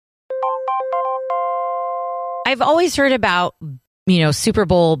I've always heard about, Super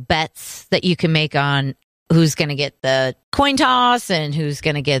Bowl bets that you can make on who's going to get the coin toss and who's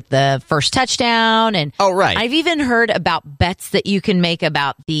going to get the first touchdown. And oh, right. I've even heard about bets that you can make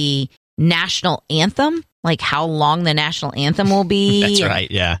about the national anthem, like how long the national anthem will be. That's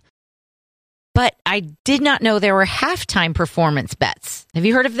right, yeah. But I did not know there were halftime performance bets. Have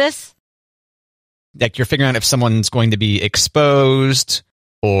you heard of this? Like you're figuring out if someone's going to be exposed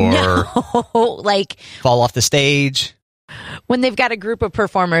or like fall off the stage. When they've got a group of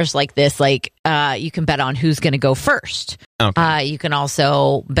performers like this, you can bet on who's going to go first. Okay. You can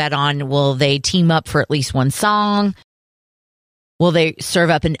also bet on, will they team up for at least one song? Will they serve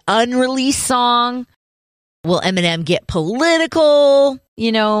up an unreleased song? Will Eminem get political?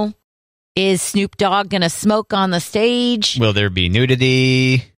 Is Snoop Dogg going to smoke on the stage? Will there be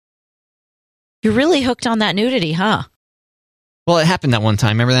nudity? You're really hooked on that nudity, huh? Well, it happened that one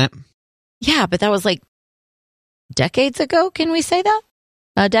time. Remember that? Yeah, but that was like decades ago. Can we say that?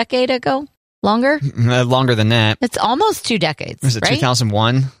 A decade ago? Longer? Longer than that. It's almost 2 decades. Was it right?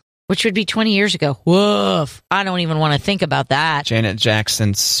 2001? Which would be 20 years ago. Woof. I don't even want to think about that. Janet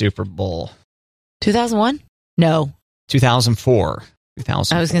Jackson's Super Bowl. 2001? No. 2004. I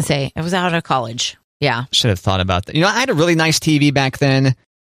was going to say, I was out of college. Yeah. Should have thought about that. I had a really nice TV back then,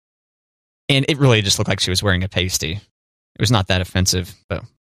 and it really just looked like she was wearing a pasty. It was not that offensive, but...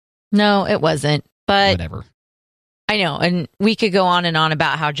 No, it wasn't. But whatever. I know, and we could go on and on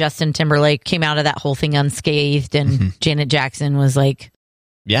about how Justin Timberlake came out of that whole thing unscathed, and Janet Jackson was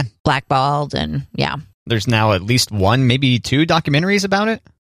blackballed, and yeah. There's now at least 1, maybe 2 documentaries about it.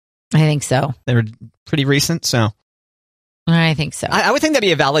 I think so. They were pretty recent, so. I think so. I would think that'd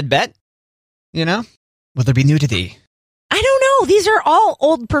be a valid bet, Will there be nudity? I don't know. These are all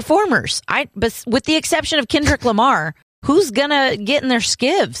old performers. But with the exception of Kendrick Lamar, who's going to get in their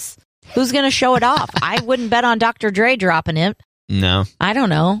skivs? Who's going to show it off? I wouldn't bet on Dr. Dre dropping it. No. I don't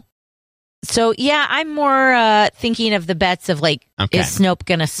know. So, yeah, I'm more thinking of the bets of is Snoop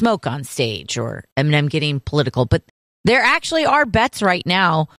going to smoke on stage or Eminem getting political? But there actually are bets right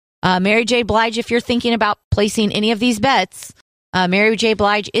now. Mary J. Blige, if you're thinking about placing any of these bets, Mary J.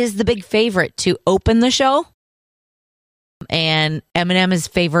 Blige is the big favorite to open the show. And Eminem is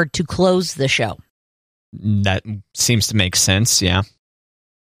favored to close the show. That seems to make sense, yeah.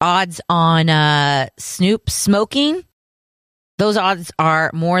 Odds on Snoop smoking, those odds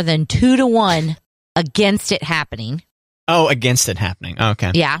are more than 2-1 against it happening. Oh, against it happening.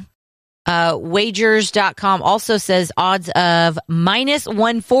 Okay. Yeah. Wagers.com also says odds of minus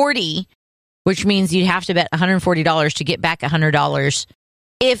 140, which means you'd have to bet $140 to get back $100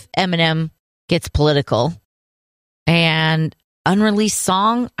 if Eminem gets political. And unreleased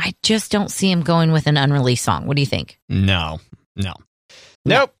song, I just don't see him going with an unreleased song. What do you think? No.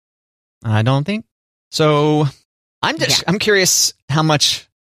 Nope. I don't think so. I'm curious how much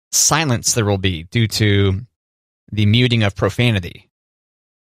silence there will be due to the muting of profanity.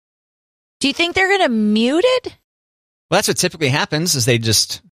 Do you think they're going to mute it? Well, that's what typically happens is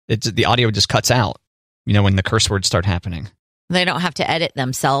the audio just cuts out, when the curse words start happening. They don't have to edit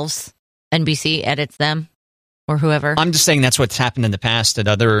themselves. NBC edits them or whoever. I'm just saying that's what's happened in the past at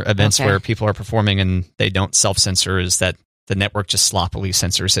other events where people are performing and they don't self-censor, is that the network just sloppily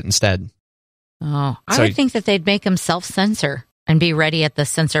censors it instead. Oh, I would think that they'd make them self-censor and be ready at the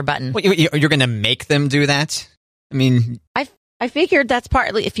censor button. Well, you're going to make them do that? I mean... I figured that's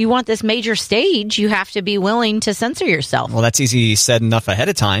partly, if you want this major stage, you have to be willing to censor yourself. Well, that's easy said enough ahead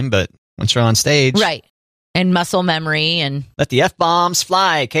of time, but once you're on stage... Right. And muscle memory and... Let the F-bombs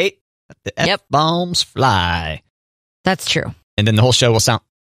fly, Kate. Let the F-bombs fly. That's true. And then the whole show will sound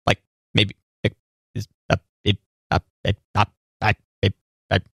like maybe...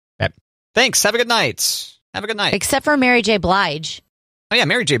 Thanks. Have a good night. Have a good night. Except for Mary J. Blige. Oh, yeah,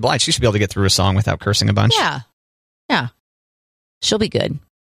 Mary J. Blige. She should be able to get through a song without cursing a bunch. Yeah. She'll be good.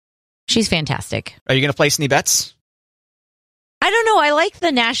 She's fantastic. Are you going to place any bets? I don't know. I like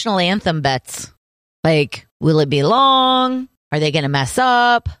the national anthem bets. Will it be long? Are they going to mess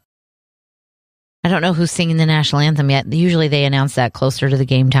up? I don't know who's singing the national anthem yet. Usually they announce that closer to the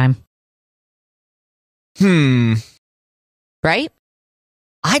game time. Right?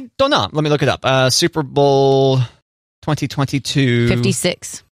 I don't know. Let me look it up. Super Bowl 2022.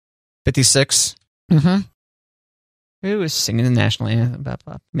 56. 56? Mm-hmm. Who is singing the national anthem?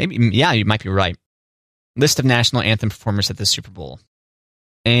 Maybe, yeah, you might be right. List of national anthem performers at the Super Bowl.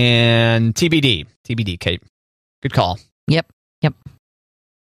 And TBD, Kate. Good call. Yep.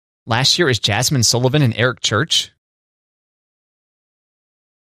 Last year is Jasmine Sullivan and Eric Church.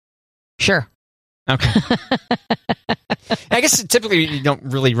 Sure. Okay. I guess typically you don't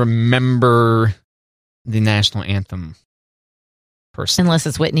really remember the national anthem person. Unless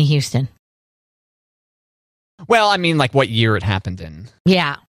it's Whitney Houston. Well, I mean, like what year it happened in.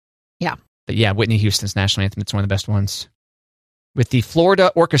 Yeah. Yeah. But yeah, Whitney Houston's national anthem, it's one of the best ones. With the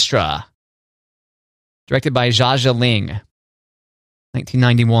Florida Orchestra. Directed by Jaja Ling.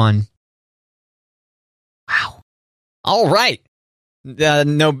 1991. Wow. All right.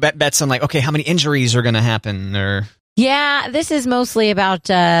 No bets on like, okay, how many injuries are going to happen? Or yeah, this is mostly about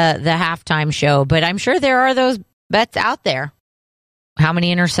the halftime show, but I'm sure there are those bets out there. How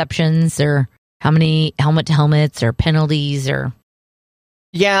many interceptions or how many helmet-to-helmets or penalties or...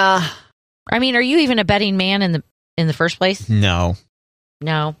 Yeah. I mean, are you even a betting man in the first place? No.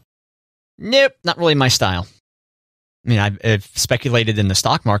 No. Nope, not really my style. I mean, I've speculated in the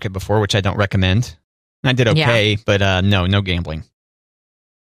stock market before, which I don't recommend. I did okay, but no gambling.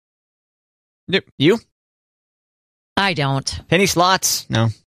 Nope. You? I don't. Penny slots? No.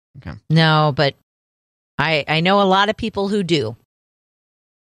 Okay. No, but I know a lot of people who do.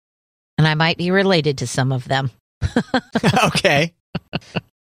 And I might be related to some of them. Okay.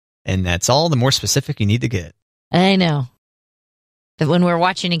 And that's all the more specific you need to get. I know. That when we're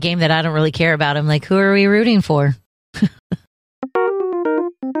watching a game that I don't really care about, I'm like, who are we rooting for?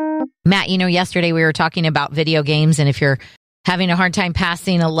 Matt, yesterday we were talking about video games, and if you're having a hard time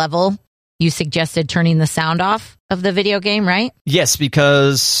passing a level, you suggested turning the sound off of the video game, right? Yes,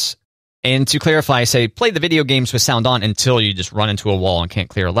 because, and to clarify, I say play the video games with sound on until you just run into a wall and can't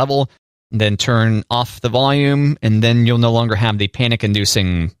clear a level. Then turn off the volume, and then you'll no longer have the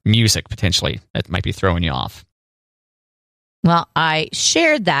panic-inducing music, potentially, that might be throwing you off. Well, I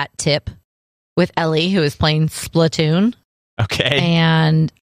shared that tip with Ellie, who is playing Splatoon. Okay.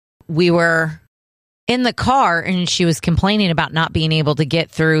 And we were in the car, and she was complaining about not being able to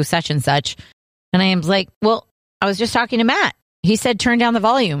get through such and such. And I was like, well, I was just talking to Matt. He said, turn down the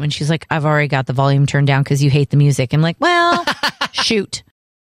volume. And she's like, I've already got the volume turned down because you hate the music. I'm like, well, shoot.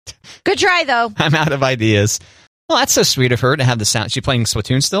 Good try, though. I'm out of ideas. Well, that's so sweet of her to have the sound. Is she playing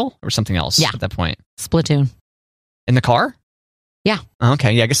Splatoon still or something else at that point? Splatoon. In the car? Yeah.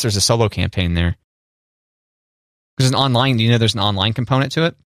 Okay. Yeah, I guess there's a solo campaign there. There's an online, there's an online component to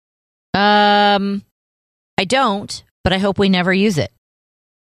it? I don't, but I hope we never use it.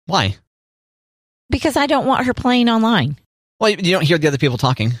 Why? Because I don't want her playing online. Well, you don't hear the other people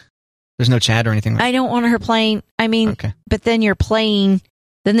talking. There's no chat or anything. I don't want her playing. I mean, okay. But then you're playing,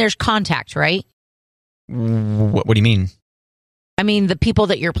 then there's contact, right? What do you mean? I mean, the people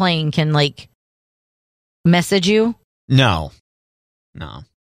that you're playing can, like, message you? No.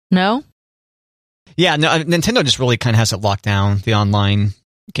 No? Yeah, no. Nintendo just really kind of has it locked down, the online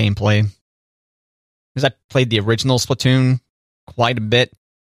gameplay. Because I played the original Splatoon quite a bit.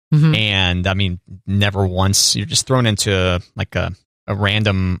 Mm-hmm. And, I mean, never once. You're just thrown into, like, a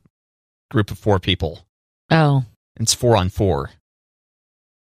random group of 4 people. Oh. It's 4-on-4.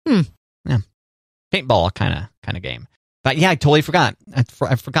 Yeah. Paintball kind of game. But, yeah, I totally forgot. I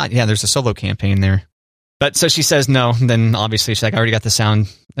forgot. Yeah, there's a solo campaign there. But so she says no, then obviously she's like, I already got the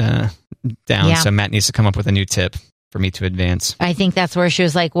sound down, so Matt needs to come up with a new tip for me to advance. I think that's where she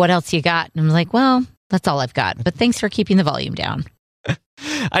was like, what else you got? And I'm like, well, that's all I've got. But thanks for keeping the volume down.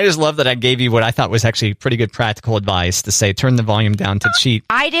 I just love that I gave you what I thought was actually pretty good practical advice to say, turn the volume down to cheat.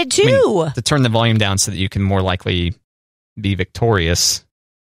 I did too. To turn the volume down so that you can more likely be victorious.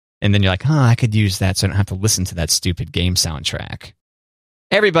 And then you're like, I could use that so I don't have to listen to that stupid game soundtrack.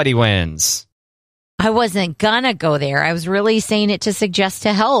 Everybody wins. I wasn't gonna go there. I was really saying it to suggest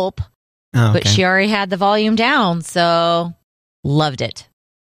to help. Oh, okay. But she already had the volume down, so loved it.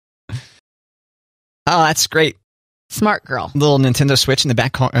 Oh, that's great. Smart girl. Little Nintendo Switch in the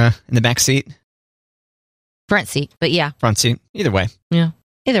back seat. Front seat, but yeah. Front seat. Either way. Yeah.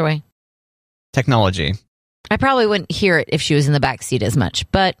 Either way. Technology. I probably wouldn't hear it if she was in the back seat as much,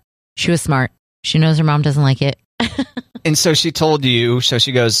 but she was smart. She knows her mom doesn't like it. And so she told you, so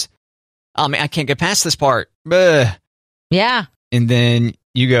she goes, oh man, I can't get past this part. Ugh. Yeah. And then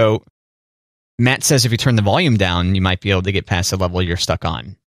you go, Matt says if you turn the volume down, you might be able to get past the level you're stuck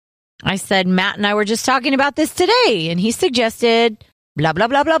on. I said, Matt and I were just talking about this today, and he suggested blah, blah,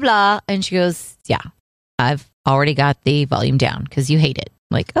 blah, blah, blah. And she goes, yeah, I've already got the volume down because you hate it.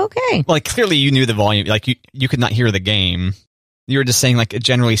 Like, okay. Well, like, clearly you knew the volume. Like, you could not hear the game. You were just saying, like,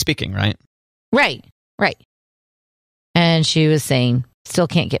 generally speaking, right? Right. And she was saying, still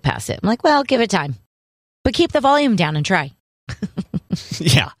can't get past it. I'm like, well, give it time. But keep the volume down and try.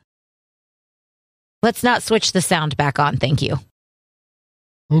 Yeah. Let's not switch the sound back on, thank you.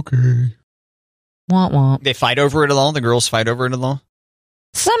 Okay. Womp womp. They fight over it at all? The girls fight over it at all?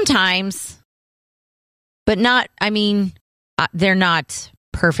 Sometimes. But not, I mean, they're not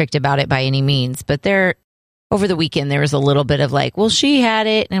perfect about it by any means, but over the weekend, there was a little bit of like, well, she had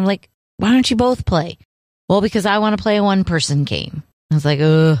it. And I'm like, why don't you both play? Well, because I want to play a one-person game. I was like,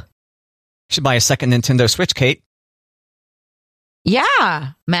 ugh. Should buy a second Nintendo Switch, Kate.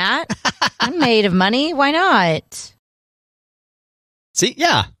 Yeah, Matt. I'm made of money. Why not? See?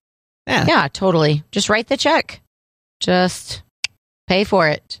 Yeah. Yeah, totally. Just write the check. Just pay for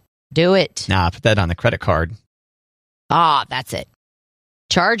it. Do it. Nah, put that on the credit card. Ah, that's it.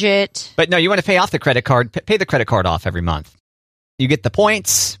 Charge it. But no, you want to pay off the credit card. Pay the credit card off every month. You get the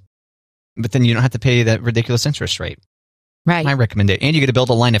points, but then you don't have to pay that ridiculous interest rate. Right. I recommend it. And you get to build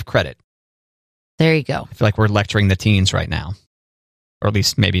a line of credit. There you go. I feel like we're lecturing the teens right now. Or at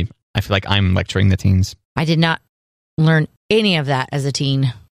least maybe I feel like I'm lecturing the teens. I did not learn any of that as a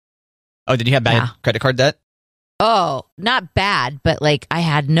teen. Oh, did you have bad credit card debt? Oh, not bad, but like I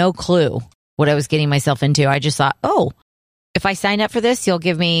had no clue what I was getting myself into. I just thought, oh, if I sign up for this, you'll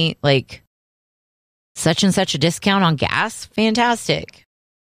give me like such and such a discount on gas. Fantastic.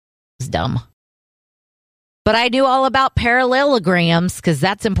 It's dumb. But I knew all about parallelograms because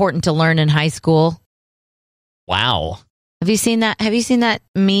that's important to learn in high school. Wow. Have you seen that? Have you seen that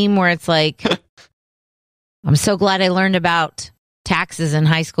meme where it's like, I'm so glad I learned about taxes in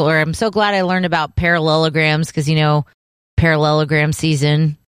high school, or I'm so glad I learned about parallelograms because, you know, parallelogram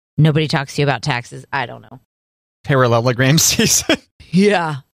season, nobody talks to you about taxes. I don't know. Parallelogram season?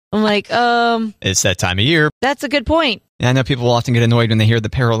 Yeah. I'm like, it's that time of year. That's a good point. Yeah, I know people will often get annoyed when they hear the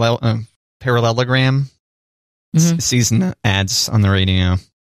parallelogram season ads on the radio.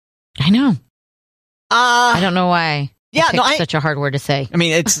 I know. I don't know why. Yeah, such a hard word to say. I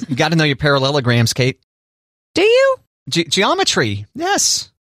mean, you got to know your parallelograms, Kate. Do you? Geometry, yes.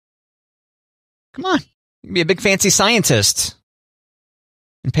 Come on, you can be a big fancy scientist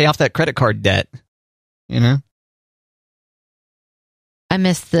and pay off that credit card debt. You know. I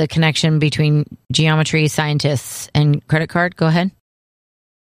missed the connection between geometry, scientists, and credit card. Go ahead.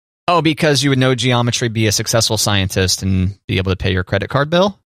 Oh, because you would know geometry, be a successful scientist, and be able to pay your credit card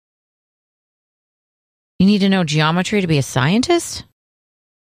bill? You need to know geometry to be a scientist?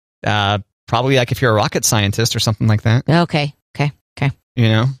 Probably like if you're a rocket scientist or something like that. Okay. You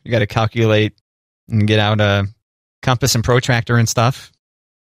know, you got to calculate and get out a compass and protractor and stuff.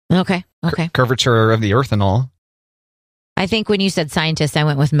 Okay. Curvature of the earth and all. I think when you said scientist, I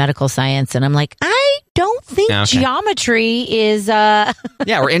went with medical science, and I'm like, I don't think geometry is yeah,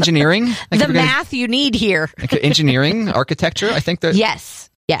 or engineering. The math you need here. Like engineering, architecture. I think that yes,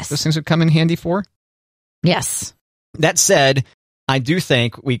 those things would come in handy for. Yes. That said, I do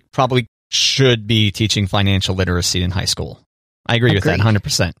think we probably should be teaching financial literacy in high school. I agree with that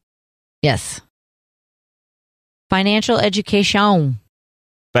 100%. Yes. Financial education.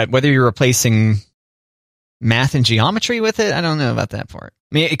 But whether you're replacing math and geometry with it, I don't know about that part.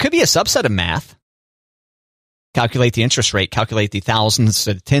 I mean, it could be a subset of math. Calculate the interest rate, calculate the thousands,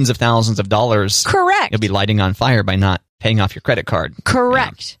 tens of thousands of dollars. Correct. You'll be lighting on fire by not paying off your credit card.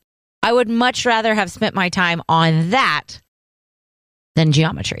 Correct. Yeah. I would much rather have spent my time on that than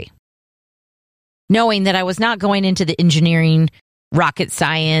geometry. Knowing that I was not going into the engineering, rocket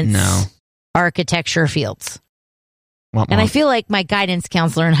science, architecture fields. And I feel like my guidance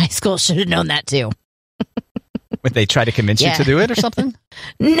counselor in high school should have known that too. Would they try to convince you to do it or something?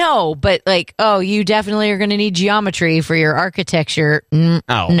 No, but like, oh, you definitely are going to need geometry for your architecture.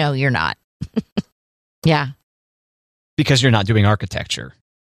 No, you're not. Yeah. Because you're not doing architecture.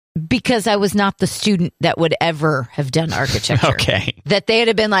 Because I was not the student that would ever have done architecture. Okay. That they'd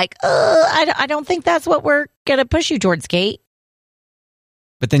have been like, I don't think that's what we're going to push you towards, Kate.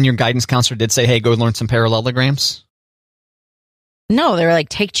 But then your guidance counselor did say, hey, go learn some parallelograms. No, they were like,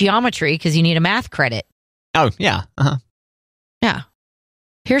 take geometry because you need a math credit. Oh, yeah. Uh-huh. Yeah.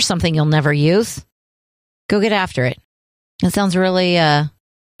 Here's something you'll never use. Go get after it. It sounds really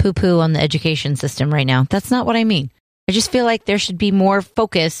poo-poo on the education system right now. That's not what I mean. I just feel like there should be more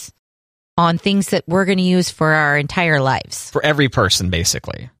focus on things that we're going to use for our entire lives. For every person,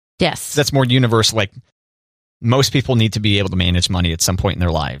 basically. Yes. That's more universal. Like, most people need to be able to manage money at some point in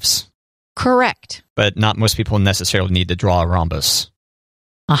their lives. Correct. But not most people necessarily need to draw a rhombus.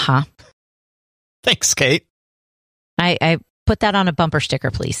 Uh-huh. Thanks, Kate. I put that on a bumper sticker,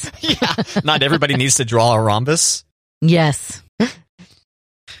 please. Yeah. Not everybody needs to draw a rhombus. Yes.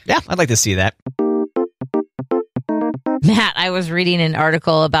 Yeah, I'd like to see that. Matt, I was reading an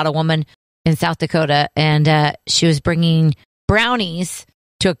article about a woman in South Dakota, and she was bringing brownies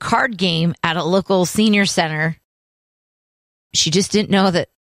to a card game at a local senior center. She just didn't know that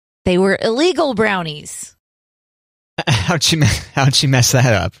they were illegal brownies. How'd she mess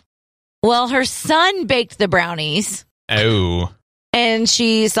that up? Well, her son baked the brownies. Oh. And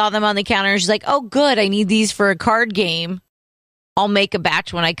she saw them on the counter. And she's like, oh, good. I need these for a card game. I'll make a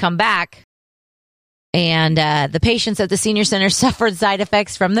batch when I come back. And the patients at the senior center suffered side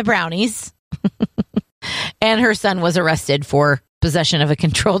effects from the brownies. And her son was arrested for possession of a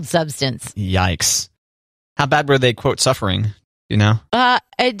controlled substance. Yikes. How bad were they, quote, suffering? You know?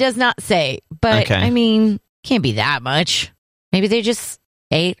 It does not say. But, okay. I mean, can't be that much. Maybe they just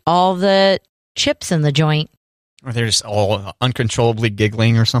ate all the chips in the joint. Or they're just all uncontrollably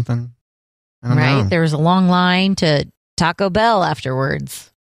giggling or something. I don't know. There was a long line to Taco Bell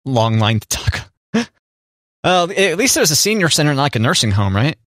afterwards. Long line to Taco. At least it was a senior center, not like a nursing home,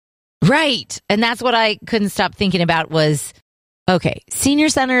 right? Right. And that's what I couldn't stop thinking about was, okay, senior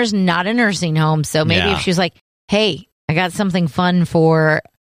center is not a nursing home. So maybe if she was like, hey, I got something fun for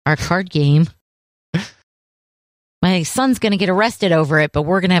our card game. My son's going to get arrested over it, but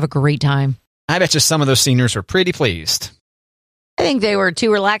we're going to have a great time. I bet you some of those seniors were pretty pleased. I think they were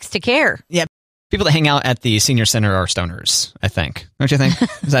too relaxed to care. Yeah. People that hang out at the senior center are stoners, I think. Don't you think?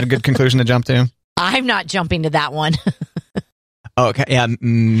 Is that a good conclusion to jump to? I'm not jumping to that one. Okay. Yeah,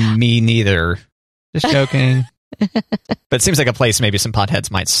 me neither. Just joking. But it seems like a place maybe some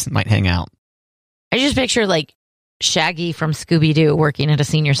potheads might hang out. I just picture like Shaggy from Scooby-Doo working at a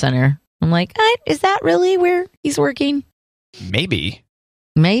senior center. I'm like, is that really where he's working? Maybe.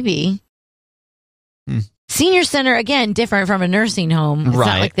 Senior center, again, different from a nursing home. It's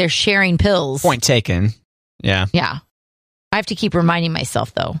not like they're sharing pills. Point taken. Yeah. Yeah. I have to keep reminding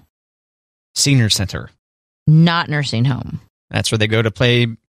myself, though. Senior center. Not nursing home. That's where they go to play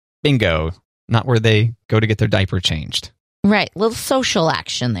bingo, not where they go to get their diaper changed. Right. Little social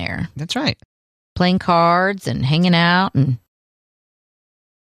action there. That's right. Playing cards and hanging out and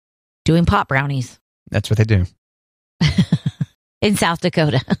doing pot brownies. That's what they do. In South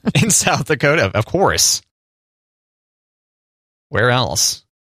Dakota. In South Dakota, of course. Where else?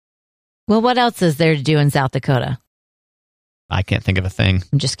 Well, what else is there to do in South Dakota? I can't think of a thing.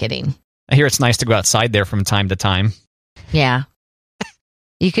 I'm just kidding. I hear it's nice to go outside there from time to time. Yeah.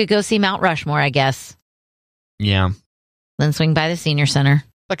 You could go see Mount Rushmore, I guess. Yeah. Then swing by the senior center.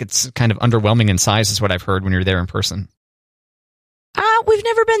 Like it's kind of underwhelming in size is what I've heard when you're there in person. We've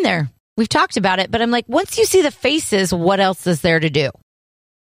never been there. We've talked about it, but I'm like, once you see the faces, what else is there to do?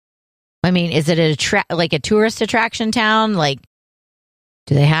 I mean, is it like a tourist attraction town? Like,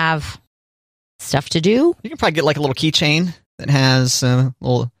 do they have stuff to do? You can probably get like a little keychain that has a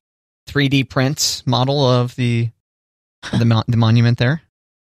little 3D print model of the monument there.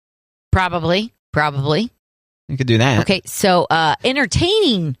 Probably. You could do that. Okay, so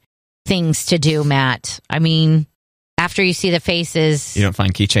entertaining things to do, Matt. I mean, after you see the faces. You don't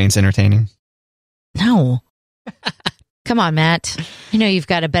find keychains entertaining? No. Come on, Matt. You know you've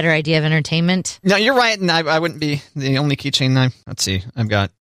got a better idea of entertainment. No, you're right, and I wouldn't be the only keychain. Let's see. I've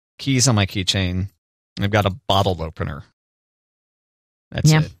got keys on my keychain. I've got a bottle opener.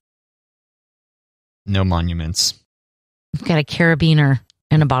 That's it. No monuments. I've got a carabiner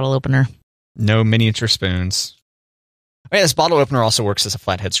and a bottle opener. No miniature spoons. Oh, yeah, this bottle opener also works as a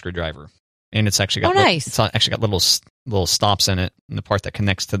flathead screwdriver, and it's actually got nice. It's actually got little stops in it, and the part that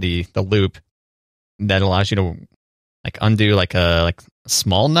connects to the loop that allows you to like undo like a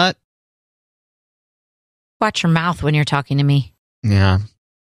small nut. Watch your mouth when you're talking to me. Yeah.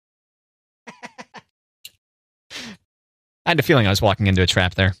 I had a feeling I was walking into a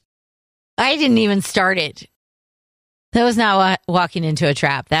trap there. I didn't even start it. That was not walking into a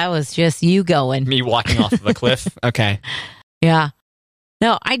trap. That was just you going. Me walking off of a cliff? Okay. Yeah.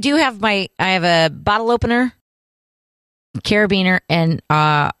 No, I do have I have a bottle opener, carabiner, and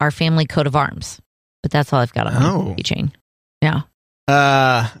our family coat of arms. But that's all I've got on my keychain. Yeah.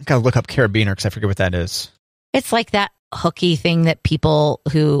 I gotta look up carabiner because I forget what that is. It's like that hooky thing that people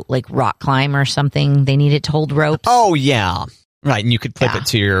who like rock climb or something, they need it to hold ropes. Oh, yeah. Right, and you could clip it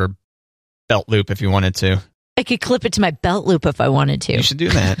to your belt loop if you wanted to. I could clip it to my belt loop if I wanted to. You should do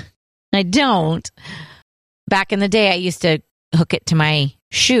that. I don't. Back in the day, I used to hook it to my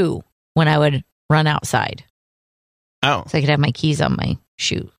shoe when I would run outside. Oh. So I could have my keys on my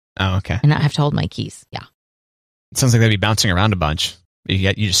shoe. Oh, okay. And not have to hold my keys. Yeah. It sounds like they'd be bouncing around a bunch.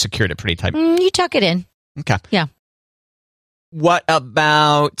 You just secured it pretty tight. You tuck it in. Okay. Yeah. What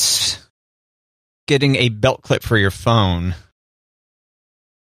about getting a belt clip for your phone?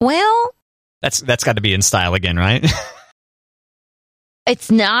 Well, that's got to be in style again, right? It's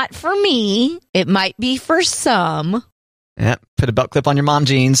not for me. It might be for some. Yeah. Put a belt clip on your mom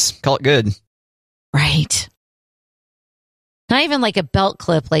jeans. Call it good. Right. Not even like a belt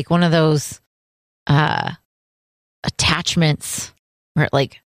clip, like one of those attachments where it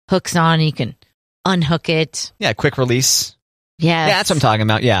like hooks on and you can unhook it. Yeah, quick release. Yes. Yeah, that's what I'm talking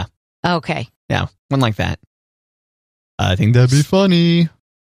about. Yeah. Okay. Yeah, one like that. I think that'd be funny.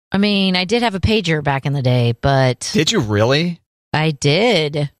 I mean, I did have a pager back in the day, but... Did you really? I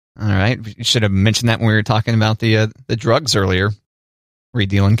did. All right. You should have mentioned that when we were talking about the drugs earlier. Were you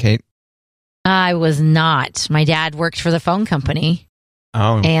dealing, Kate? I was not. My dad worked for the phone company.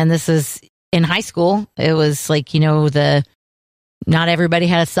 Oh. And this is in high school. It was like, not everybody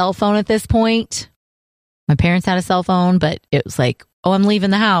had a cell phone at this point. My parents had a cell phone, but it was like, oh, I'm leaving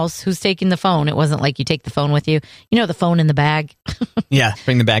the house. Who's taking the phone? It wasn't like you take the phone with you. The phone in the bag. Yeah,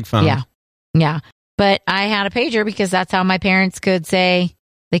 bring the bag phone. Yeah. Yeah. But I had a pager because that's how my parents could say,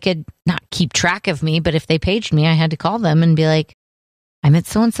 they could not keep track of me, but if they paged me, I had to call them and be like, I'm at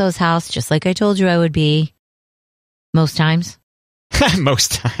so-and-so's house, just like I told you I would be. Most times.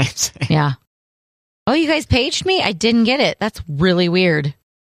 Most times. Yeah. Oh, you guys paged me? I didn't get it. That's really weird.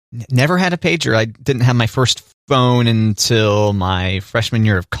 Never had a pager. I didn't have my first phone until my freshman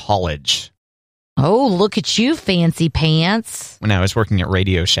year of college. Oh, look at you, fancy pants. When I was working at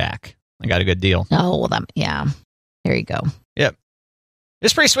Radio Shack. I got a good deal. Oh, well, yeah. There you go. Yep.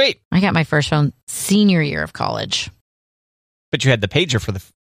 It's pretty sweet. I got my first phone senior year of college. But you had the pager for the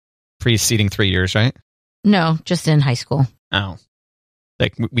preceding 3 years, right? No, just in high school. Oh.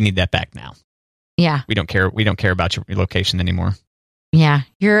 Like, we need that back now. Yeah. We don't care about your location anymore. Yeah.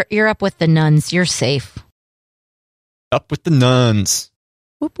 You're up with the nuns. You're safe. Up with the nuns.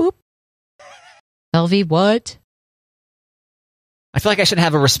 Whoop, whoop. LV, what? I feel like I should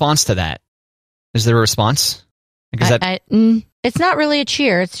have a response to that. Is there a response? It's not really a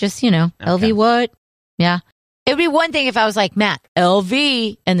cheer. It's just, okay. LV, what? Yeah. It would be one thing if I was like, Matt,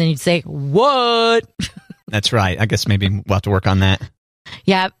 LV, and then you'd say, what? That's right. I guess maybe we'll have to work on that.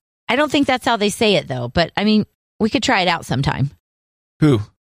 Yeah. I don't think that's how they say it, though. But, I mean, we could try it out sometime. Who?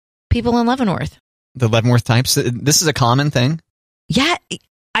 People in Leavenworth. The Leavenworth types? This is a common thing? Yeah.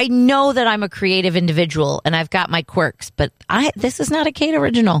 I know that I'm a creative individual, and I've got my quirks, but this is not a Kate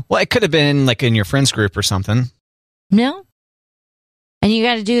original. Well, it could have been like in your friends group or something. No. And you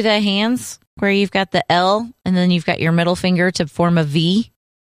got to do the hands where you've got the L, and then you've got your middle finger to form a V.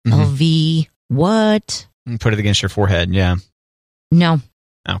 Mm-hmm. LV, what? And put it against your forehead, yeah. No.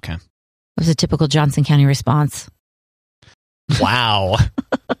 Okay. It was a typical Johnson County response. Wow.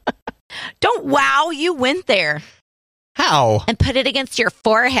 Don't wow, you went there. How? And put it against your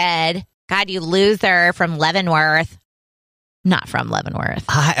forehead. God, you loser from Leavenworth. Not from Leavenworth.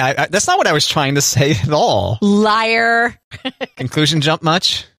 That's not what I was trying to say at all. Liar. Conclusion jump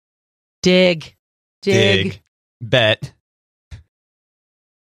much? Dig. Bet.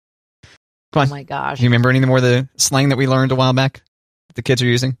 Come on. Oh my gosh. Do you remember any more of the slang that we learned a while back that the kids are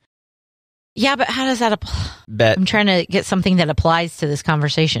using? Yeah, but how does that apply? Bet. I'm trying to get something that applies to this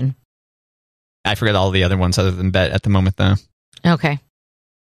conversation. I forget all the other ones other than bet at the moment, though. Okay.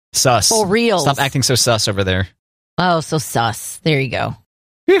 Sus. For real. Stop acting so sus over there. Oh, so sus. There you go.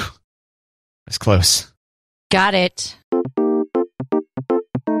 Whew. That's close. Got it.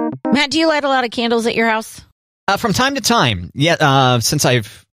 Matt, do you light a lot of candles at your house? From time to time. Yeah, since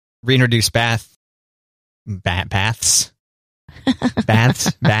I've reintroduced baths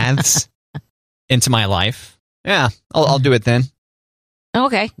into my life. Yeah, I'll do it then.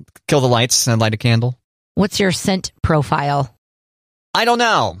 Okay. Kill the lights and light a candle. What's your scent profile? I don't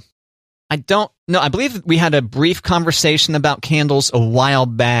know. I believe we had a brief conversation about candles a while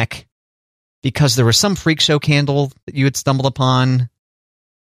back because there was some freak show candle that you had stumbled upon.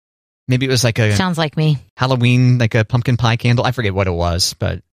 Maybe it was like a... Sounds like me. Halloween, like a pumpkin pie candle. I forget what it was,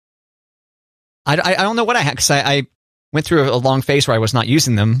 but I don't know what I had because I went through a long phase where I was not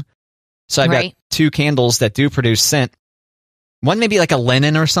using them. So I've got 2 candles that do produce scent. One maybe like a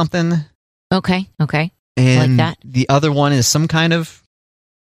linen or something. Okay. And like that. The other one is some kind of,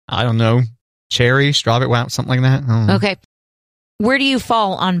 I don't know, cherry, strawberry, wow, something like that. Okay. Where do you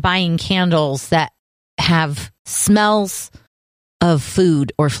fall on buying candles that have smells of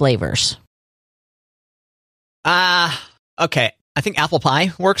food or flavors? Okay. I think apple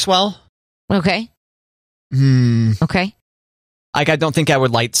pie works well. Okay. Okay. Like, I don't think I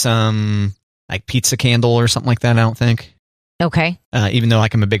would light some like pizza candle or something like that. I don't think. Okay. Even though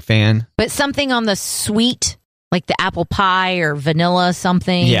I'm a big fan. But something on the sweet, like the apple pie or vanilla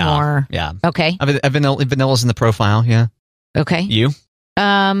something? Yeah. Okay. Vanilla's in the profile, yeah. Okay. You?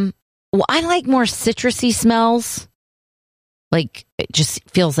 Well, I like more citrusy smells. Like, it just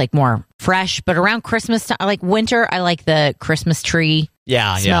feels like more fresh. But around Christmas time, like winter, I like the Christmas tree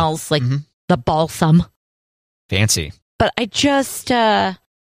smells, like the balsam. Fancy. But I just read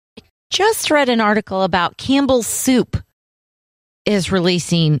an article about Campbell's Soup is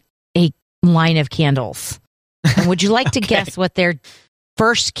releasing a line of candles. And would you like to guess what their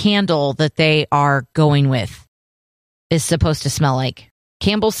first candle that they are going with is supposed to smell like?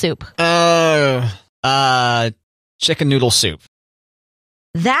 Campbell's soup. Chicken noodle soup.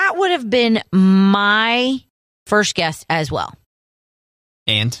 That would have been my first guess as well.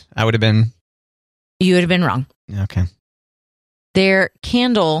 And I would have been? You would have been wrong. Okay. Their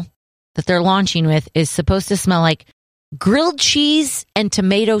candle that they're launching with is supposed to smell like grilled cheese and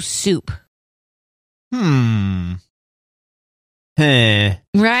tomato soup. Right?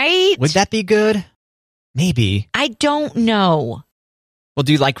 Would that be good? Maybe. I don't know. Well,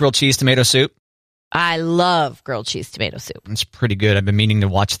 do you like grilled cheese tomato soup? I love grilled cheese tomato soup. It's pretty good. I've been meaning to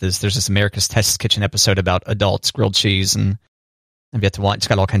watch this. There's this America's Test Kitchen episode about adults grilled cheese, and I've yet to watch. It's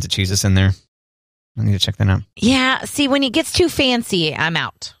got all kinds of cheeses in there. I need to check that out. Yeah, see, when it gets too fancy, I'm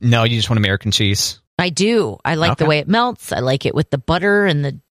out. No, you just want American cheese. I do. I like the way it melts. I like it with the butter and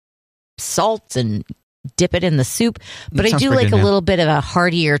the salt and dip it in the soup. But I do like a little bit of a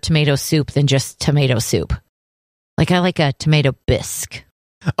heartier tomato soup than just tomato soup. Like I like a tomato bisque.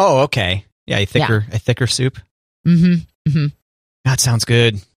 Oh, okay. Yeah, a thicker soup. Mm-hmm. That sounds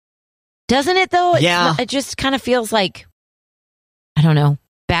good. Doesn't it, though? Yeah. It just kind of feels like, I don't know,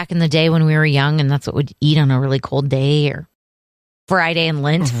 back in the day when we were young and that's what we'd eat on a really cold day or Friday and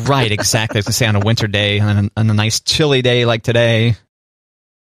Lent. Right, exactly. I was going to say on a winter day, on a nice chilly day like today.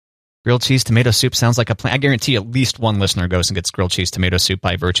 Grilled cheese tomato soup sounds like a plan. I guarantee at least one listener goes and gets grilled cheese tomato soup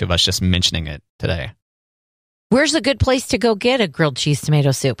by virtue of us just mentioning it today. Where's a good place to go get a grilled cheese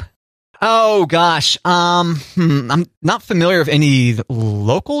tomato soup? Oh, gosh. I'm not familiar with any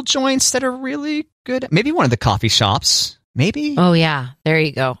local joints that are really good. Maybe one of the coffee shops. Maybe. Oh, yeah. There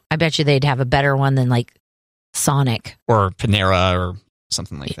you go. I bet you they'd have a better one than like Sonic. Or Panera or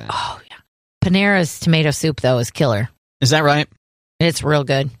something like that. Oh, yeah. Panera's tomato soup, though, is killer. Is that right? It's real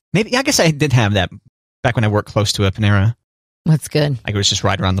good. Maybe. I guess I did have that back when I worked close to a Panera. That's good. Like it was just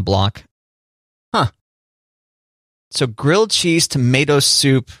right around the block. Huh. So grilled cheese tomato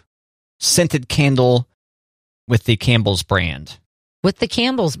soup, scented candle with the Campbell's brand. With the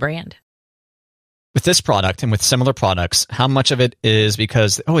Campbell's brand. With this product and with similar products, how much of it is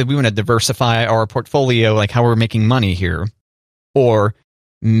because, we want to diversify our portfolio, like how we're making money here? Or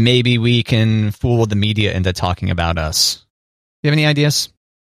maybe we can fool the media into talking about us. Do you have any ideas?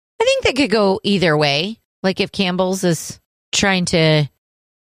 I think they could go either way. Like if Campbell's is trying to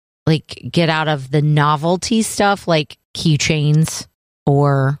like get out of the novelty stuff like keychains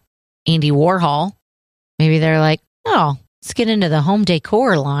or Andy Warhol, maybe they're like, oh, let's get into the home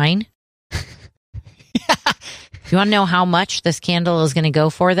decor line. You want to know how much this candle is going to go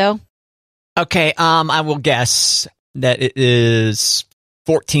for, though? Okay, I will guess that it is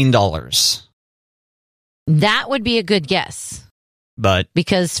 $14. That would be a good guess. But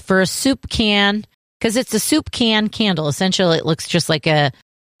because for a soup can, because it's a soup can candle, essentially it looks just like a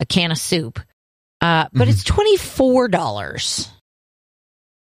can of soup. But it's $24.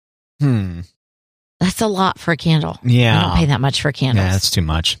 That's a lot for a candle. Yeah. I don't pay that much for candles. Yeah, that's too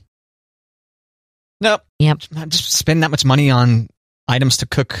much. Nope. Yep. Just spend that much money on items to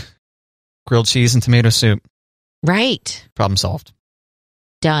cook grilled cheese and tomato soup. Right. Problem solved.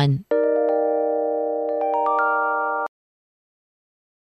 Done.